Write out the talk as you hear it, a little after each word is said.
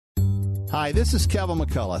Hi, this is Kevin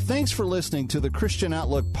McCullough. Thanks for listening to the Christian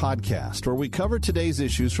Outlook podcast, where we cover today's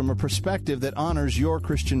issues from a perspective that honors your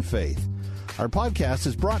Christian faith. Our podcast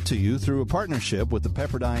is brought to you through a partnership with the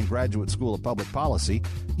Pepperdine Graduate School of Public Policy.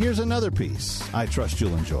 Here's another piece I trust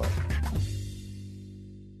you'll enjoy.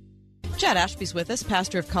 Chad Ashby's with us,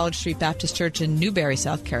 pastor of College Street Baptist Church in Newberry,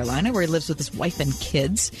 South Carolina, where he lives with his wife and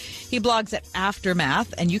kids. He blogs at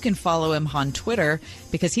Aftermath, and you can follow him on Twitter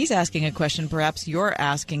because he's asking a question perhaps you're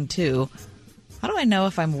asking too. How do I know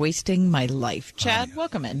if I'm wasting my life? Chad,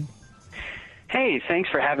 welcome in. Hey,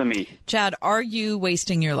 thanks for having me. Chad, are you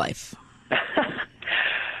wasting your life?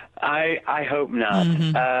 I hope not.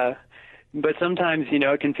 Mm-hmm. But sometimes,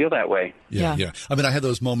 it can feel that way. Yeah. I mean, I had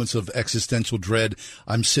those moments of existential dread.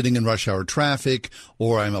 I'm sitting in rush hour traffic,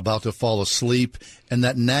 or I'm about to fall asleep, and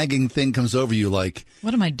that nagging thing comes over you like,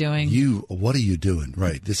 what am I doing? What are you doing?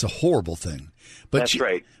 Right. This is a horrible thing. But That's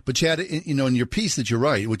right. But Chad, in your piece that you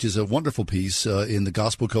write, which is a wonderful piece in the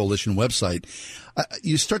Gospel Coalition website,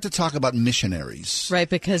 you start to talk about missionaries. Right,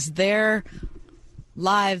 because their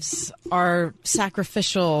lives are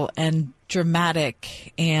sacrificial and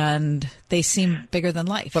dramatic, and they seem bigger than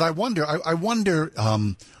life. But I wonder,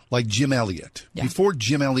 like Jim Elliot, before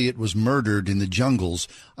Jim Elliot was murdered in the jungles,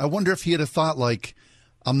 I wonder if he had a thought like,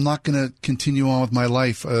 I'm not going to continue on with my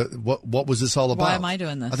life. What was this all about? Why am I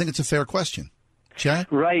doing this? I think it's a fair question. Chad?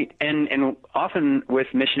 Right. And often with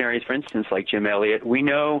missionaries, for instance, like Jim Elliot, we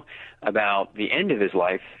know about the end of his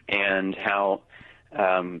life and how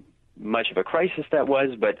much of a crisis that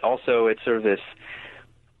was, but also it's sort of this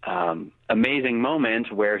amazing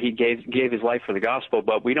moment where he gave his life for the gospel,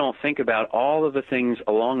 but we don't think about all of the things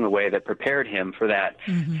along the way that prepared him for that.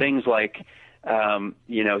 Mm-hmm. Things like,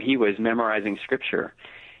 he was memorizing scripture.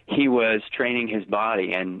 He was training his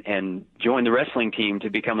body and joined the wrestling team to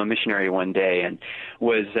become a missionary one day, and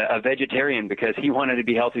was a vegetarian because he wanted to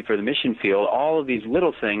be healthy for the mission field. All of these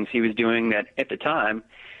little things he was doing that at the time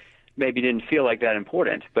maybe didn't feel like that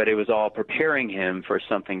important, but it was all preparing him for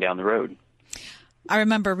something down the road. I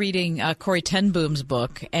remember reading Corrie ten Boom's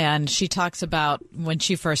book, and she talks about when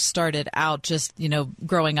she first started out, just,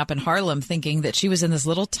 growing up in Harlem, thinking that she was in this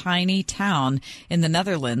little tiny town in the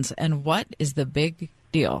Netherlands, and what is the big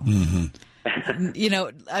deal? Mm-hmm.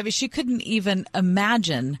 She couldn't even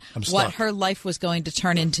imagine what her life was going to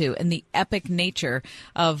turn into and the epic nature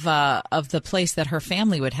of the place that her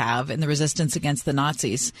family would have in the resistance against the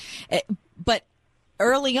Nazis. But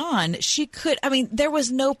early on, there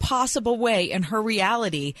was no possible way in her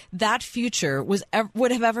reality that future would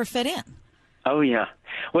have ever fit in. Oh, yeah.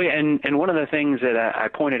 Well, and one of the things that I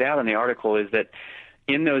pointed out in the article is that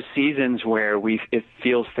in those seasons where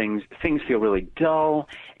things feel really dull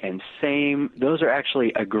and same, those are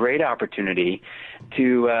actually a great opportunity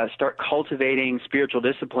to start cultivating spiritual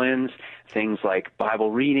disciplines, things like Bible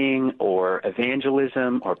reading or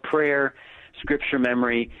evangelism or prayer, scripture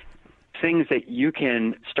memory, things that you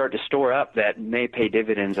can start to store up that may pay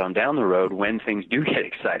dividends on down the road when things do get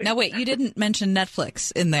exciting. Now, wait, you didn't mention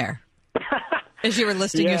Netflix in there as you were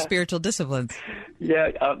listing your spiritual disciplines.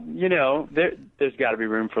 Yeah, there's got to be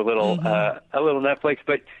room for a little Netflix.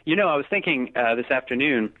 But, I was thinking this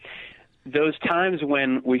afternoon, those times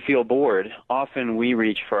when we feel bored, often we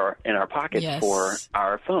reach in our pockets for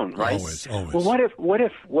our phone, right? Always. Well, what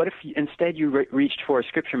if instead you reached for a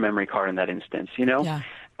scripture memory card in that instance, Yeah.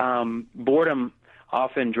 Boredom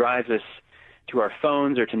often drives us to our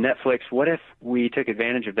phones or to Netflix. What if we took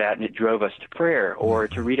advantage of that and it drove us to prayer or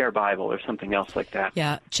to read our Bible or something else like that?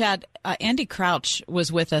 Yeah. Chad, Andy Crouch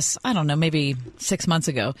was with us, I don't know, maybe 6 months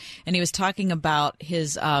ago, and he was talking about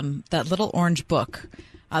his that little orange book,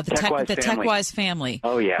 the Tech-Wise Family.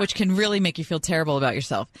 Oh, yeah. Which can really make you feel terrible about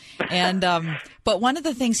yourself. And but one of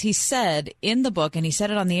the things he said in the book, and he said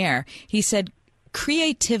it on the air, he said,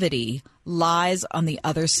 creativity lies on the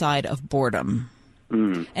other side of boredom.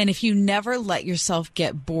 Mm. And if you never let yourself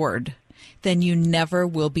get bored, then you never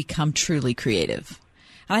will become truly creative.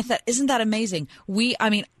 And I thought, isn't that amazing?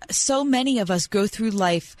 So many of us go through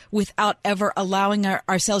life without ever allowing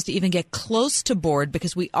ourselves to even get close to bored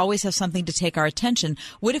because we always have something to take our attention.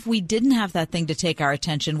 What if we didn't have that thing to take our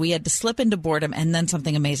attention? We had to slip into boredom and then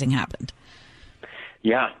something amazing happened.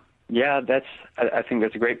 Yeah. Yeah, I think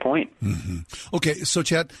that's a great point. Mm-hmm. Okay, so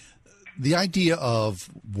Chad, the idea of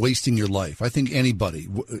wasting your life, I think anybody,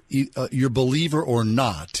 you're believer or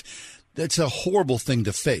not, that's a horrible thing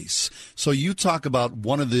to face. So you talk about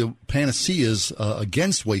one of the panaceas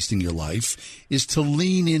against wasting your life is to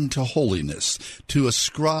lean into holiness, to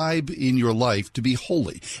ascribe in your life to be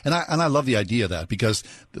holy. And I love the idea of that, because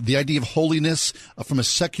the idea of holiness from a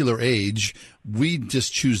secular age, we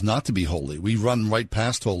just choose not to be holy. We run right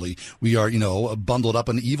past holy. We are, bundled up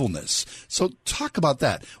in evilness. So talk about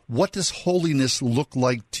that. What does holiness look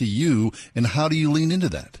like to you, and how do you lean into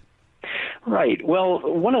that? Right. Well,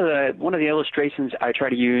 one of the illustrations I try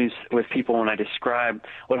to use with people when I describe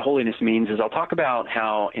what holiness means is I'll talk about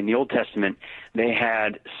how in the Old Testament they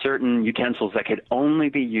had certain utensils that could only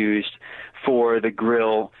be used for the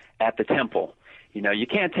grill at the temple. You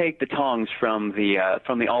can't take the tongs from the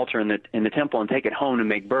altar in the temple and take it home to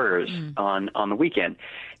make burgers on the weekend.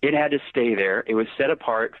 It had to stay there. It was set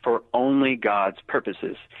apart for only God's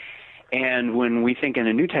purposes. And when we think in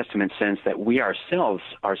a New Testament sense that we ourselves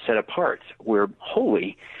are set apart, we're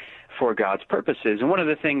holy for God's purposes. And one of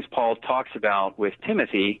the things Paul talks about with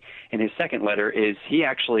Timothy in his second letter is he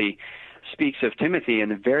actually speaks of Timothy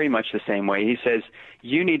in very much the same way. He says,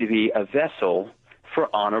 you need to be a vessel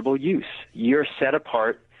for honorable use. You're set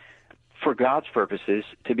apart for God's purposes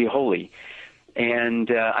to be holy.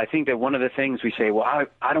 And I think that one of the things we say, well,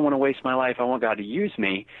 I don't want to waste my life. I want God to use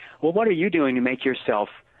me. Well, what are you doing to make yourself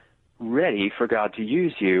ready for God to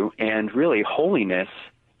use you? And really, holiness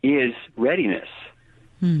is readiness.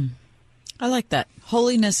 I like that.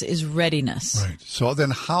 Holiness is readiness. Right. So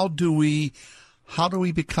then how do we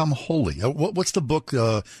become holy? What's the book,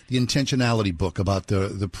 the intentionality book about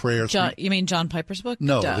the prayer? You mean John Piper's book?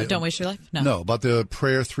 No. Don't Waste Your Life? No, about the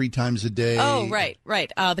prayer 3 times a day. Oh, right.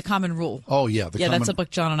 The Common Rule. Oh, yeah. That's a book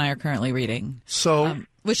John and I are currently reading. So,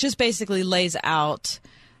 which just basically lays out.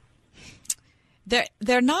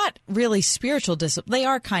 They're not really spiritual disciplines. They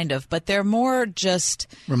are kind of, but they're more just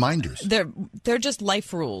reminders. They're just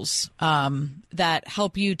life rules that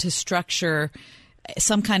help you to structure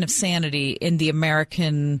some kind of sanity in the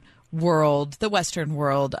American world, the Western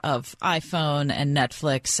world of iPhone and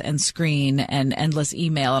Netflix and screen and endless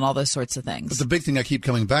email and all those sorts of things. But the big thing I keep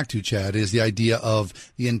coming back to, Chad, is the idea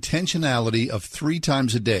of the intentionality of 3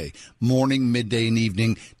 times a day, morning, midday, and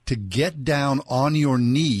evening, to get down on your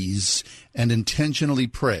knees and intentionally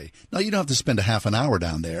pray. Now, you don't have to spend a half an hour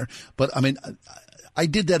down there, but I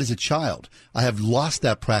did that as a child. I have lost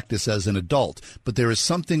that practice as an adult, but there is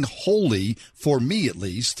something holy, for me at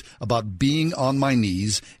least, about being on my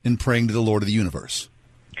knees and praying to the Lord of the universe.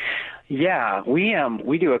 Yeah,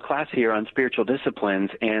 we do a class here on spiritual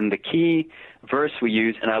disciplines, and the key verse we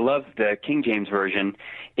use, and I love the King James Version,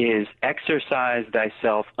 is exercise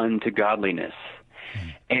thyself unto godliness.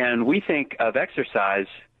 And we think of exercise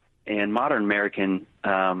in modern American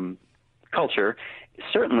culture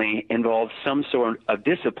certainly involves some sort of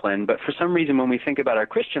discipline, but for some reason when we think about our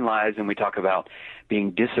Christian lives and we talk about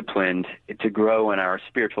being disciplined to grow in our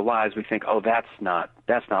spiritual lives, we think, oh, that's not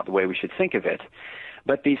the way we should think of it.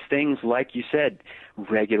 But these things, like you said,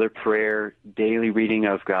 regular prayer, daily reading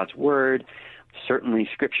of God's Word, certainly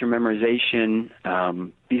Scripture memorization,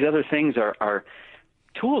 these other things are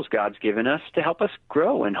tools God's given us to help us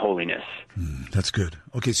grow in holiness. That's good.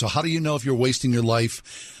 Okay, so how do you know if you're wasting your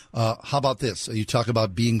life? How about this? You talk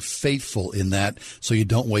about being faithful in that so you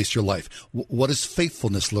don't waste your life. What does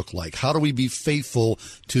faithfulness look like? How do we be faithful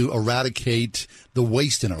to eradicate the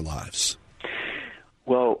waste in our lives?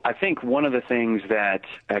 Well, I think one of the things that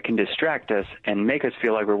can distract us and make us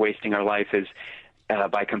feel like we're wasting our life is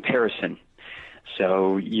by comparison.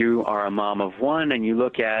 So you are a mom of 1, and you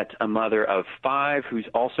look at a mother of 5 who's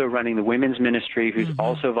also running the women's ministry, who's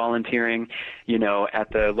also volunteering,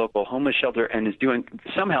 at the local homeless shelter, and is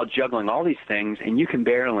somehow juggling all these things, and you can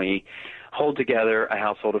barely hold together a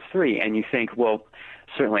household of 3. And you think, well,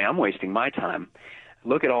 certainly I'm wasting my time.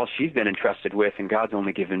 Look at all she's been entrusted with, and God's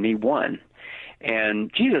only given me 1.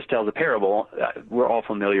 And Jesus tells a parable we're all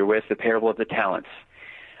familiar with, the parable of the talents.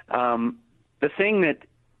 The thing that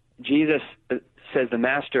Jesus says the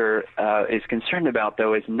master is concerned about,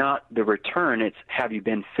 though, is not the return. It's have you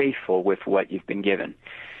been faithful with what you've been given.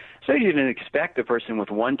 So you didn't expect the person with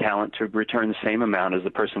 1 talent to return the same amount as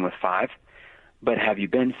the person with 5, but have you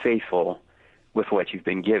been faithful with what you've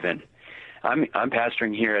been given? I'm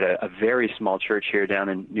pastoring here at a very small church here down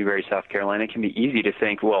in Newberry, South Carolina. It can be easy to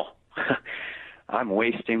think, well, I'm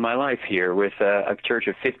wasting my life here with a church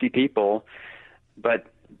of 50 people, but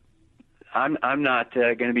I'm not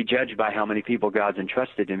going to be judged by how many people God's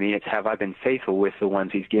entrusted to me. It's have I been faithful with the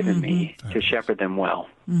ones He's given me to shepherd them well.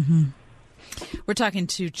 We're talking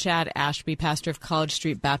to Chad Ashby, pastor of College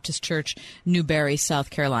Street Baptist Church, Newberry, South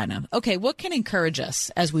Carolina. Okay, what can encourage us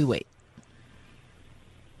as we wait?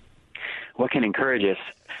 What can encourage us?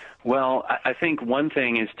 Well, I think one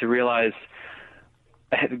thing is to realize,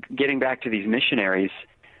 getting back to these missionaries,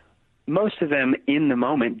 most of them in the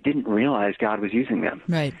moment didn't realize God was using them.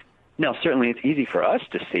 Right. Now, certainly it's easy for us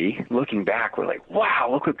to see. Looking back, we're like, wow,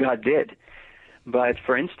 look what God did. But,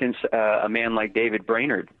 for instance, a man like David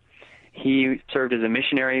Brainerd, he served as a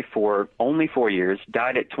missionary for only 4 years,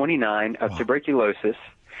 died at 29 of tuberculosis,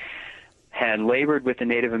 had labored with the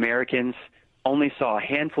Native Americans, only saw a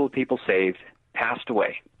handful of people saved, passed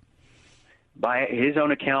away. By his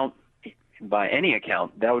own account, by any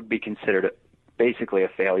account, that would be considered basically a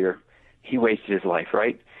failure. He wasted his life,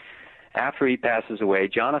 right? After he passes away,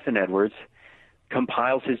 Jonathan Edwards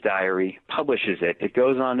compiles his diary, publishes it. It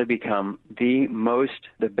goes on to become the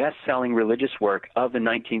best-selling religious work of the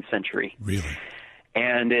 19th century. Really?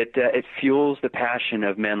 And it fuels the passion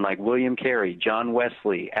of men like William Carey, John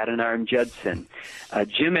Wesley, Adoniram Judson,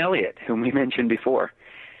 Jim Elliot, whom we mentioned before.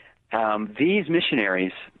 These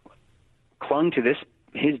missionaries clung to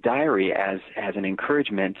his diary as an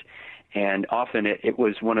encouragement, and often it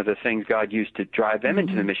was one of the things God used to drive them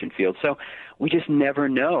into the mission field. So we just never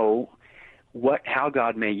know how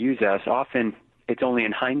God may use us. Often it's only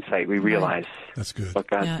in hindsight we realize That's good. what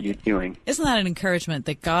God's doing. Isn't that an encouragement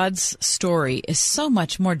that God's story is so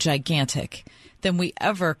much more gigantic than we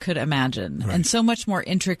ever could imagine, and so much more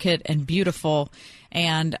intricate and beautiful?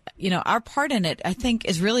 And, our part in it, I think,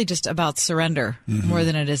 is really just about surrender more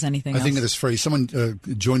than it is anything else. I think of this phrase. Someone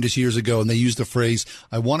joined us years ago, and they used the phrase,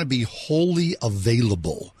 I want to be wholly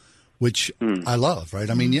available, which I love, right?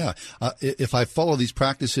 I mean, if I follow these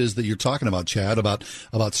practices that you're talking about, Chad, about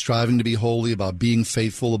striving to be holy, about being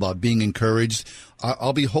faithful, about being encouraged,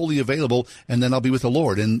 I'll be wholly available, and then I'll be with the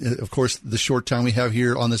Lord. And, of course, the short time we have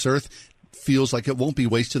here on this earth feels like it won't be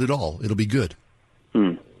wasted at all. It'll be good.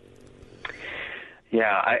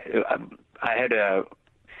 Yeah, I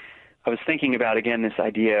was thinking about, again, this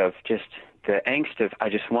idea of just the angst of I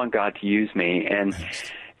just want God to use me. And,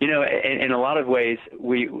 in a lot of ways,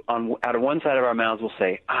 out of one side of our mouths we'll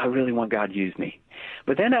say, I really want God to use me.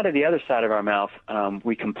 But then out of the other side of our mouth,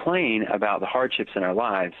 we complain about the hardships in our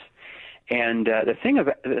lives. And the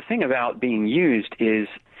thing about being used is,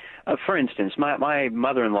 for instance, my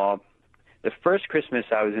mother-in-law, the first Christmas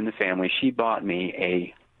I was in the family, she bought me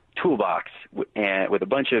a toolbox with a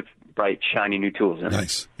bunch of bright, shiny new tools in it.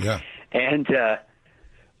 Nice, yeah. And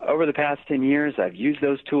over the past 10 years, I've used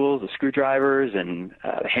those tools, the screwdrivers and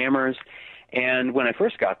the hammers. And when I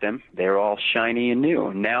first got them, they were all shiny and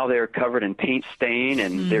new. Now they're covered in paint stain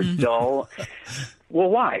and they're dull. Well,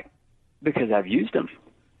 why? Because I've used them.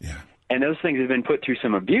 Yeah. And those things have been put through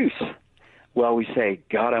some abuse. Well, we say,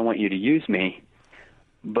 God, I want you to use me.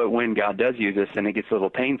 But when God does use us and it gets a little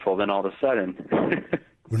painful, then all of a sudden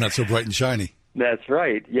we're not so bright and shiny. That's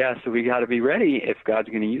right. Yeah, so we got to be ready if God's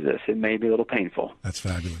going to use us. It may be a little painful. That's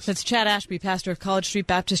fabulous. That's Chad Ashby, pastor of College Street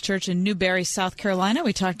Baptist Church in Newberry, South Carolina.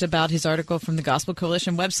 We talked about his article from the Gospel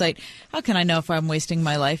Coalition website. How can I know if I'm wasting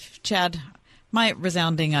my life? Chad, my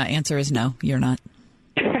resounding answer is no, you're not.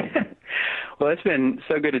 Well, it's been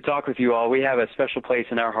so good to talk with you all. We have a special place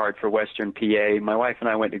in our heart for Western PA. My wife and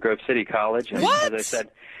I went to Grove City College. And what? As I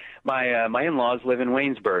said, my in-laws live in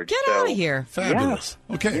Waynesburg. Get out of here. Fabulous.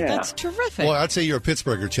 Yeah. Okay. Yeah. That's terrific. Well, I'd say you're a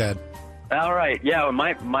Pittsburgher, Chad. All right. Yeah, well,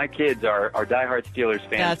 my kids are diehard Steelers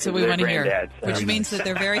fans. That's what we want to hear. So. Which means that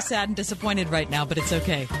they're very sad and disappointed right now, but it's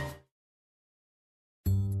okay.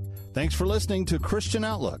 Thanks for listening to Christian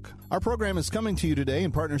Outlook. Our program is coming to you today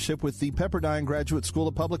in partnership with the Pepperdine Graduate School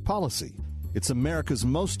of Public Policy. It's America's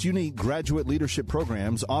most unique graduate leadership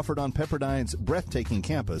programs offered on Pepperdine's breathtaking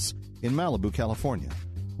campus in Malibu, California.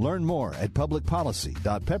 Learn more at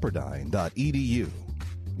publicpolicy.pepperdine.edu.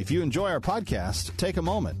 If you enjoy our podcast, take a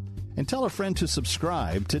moment and tell a friend to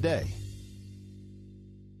subscribe today.